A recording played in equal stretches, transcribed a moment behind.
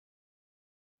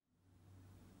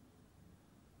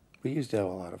We used to have a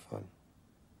lot of fun.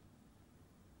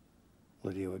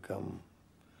 Lydia would come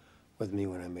with me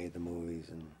when I made the movies,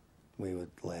 and we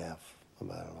would laugh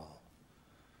about it all.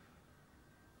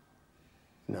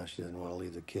 Now she doesn't want to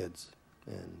leave the kids,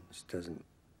 and she doesn't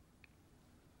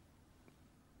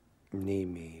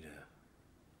need me to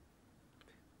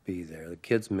be there. The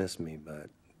kids miss me, but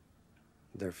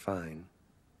they're fine.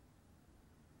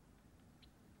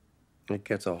 It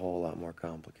gets a whole lot more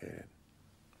complicated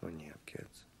when you have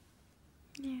kids.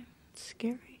 Yeah, it's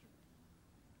scary.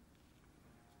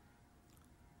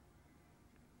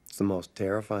 It's the most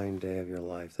terrifying day of your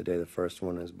life, the day the first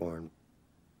one is born.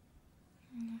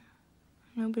 Yeah.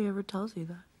 Nobody ever tells you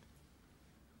that.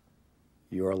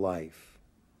 Your life,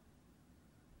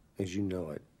 as you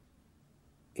know it,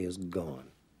 is gone.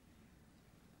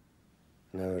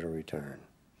 Never to return.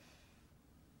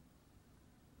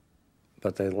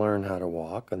 But they learn how to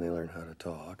walk, and they learn how to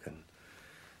talk,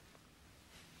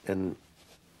 and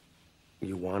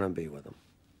you want to be with them.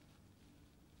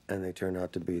 And they turn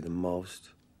out to be the most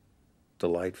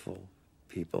delightful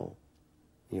people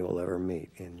you will ever meet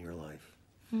in your life.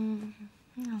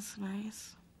 That's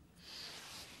nice.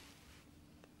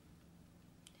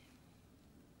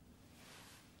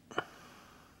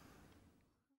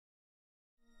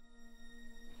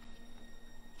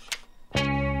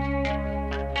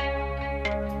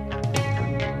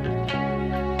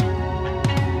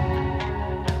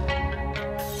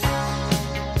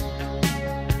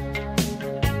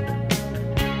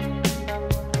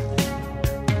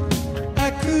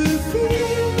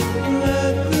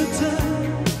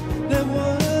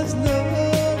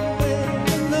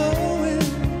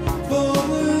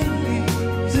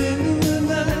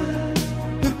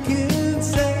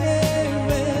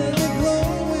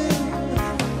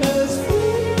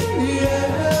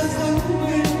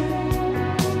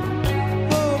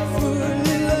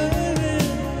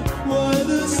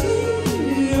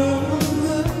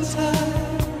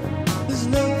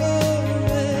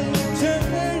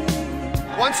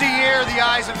 Once a year, the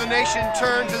eyes of the nation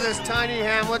turn to this tiny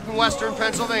hamlet in western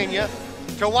Pennsylvania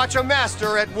to watch a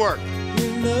master at work.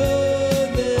 You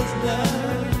know there's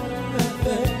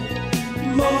nothing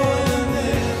more than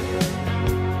this.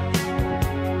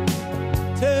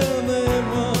 Tell me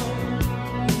one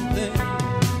thing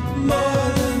more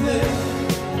than this.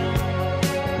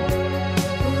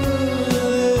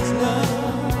 There's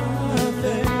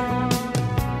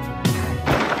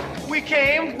nothing. We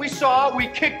came, we saw, we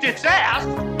kicked its ass.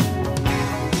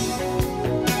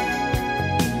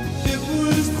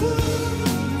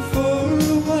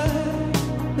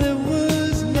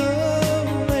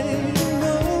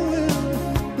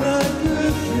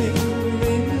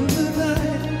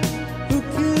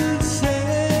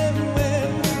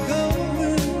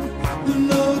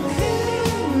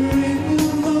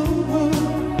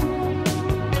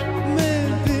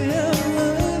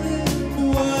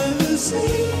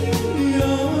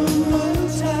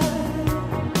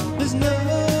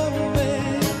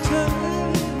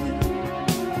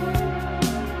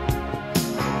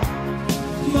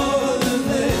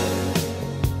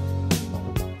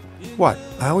 What?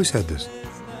 I always had this.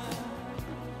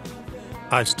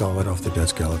 I stole it off the dead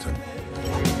skeleton.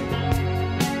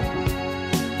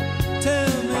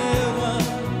 Tell me one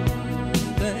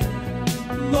thing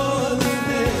more than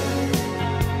this.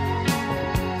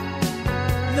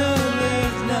 No,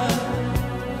 there's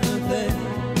nothing.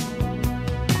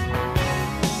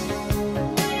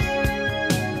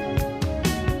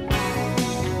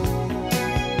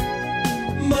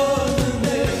 More than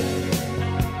this.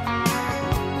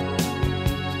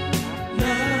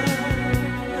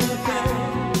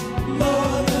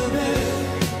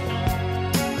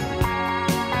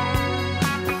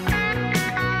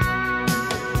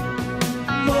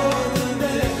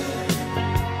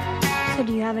 So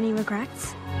do you have any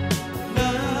regrets?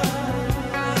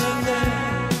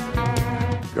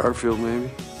 Garfield, maybe?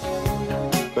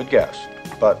 Good guess,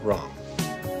 but wrong.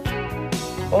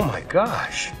 Oh my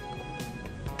gosh.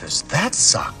 Does that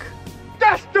suck?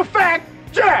 That's the fact,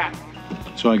 Jack!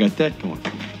 So I got that going,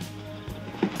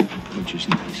 which is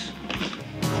nice.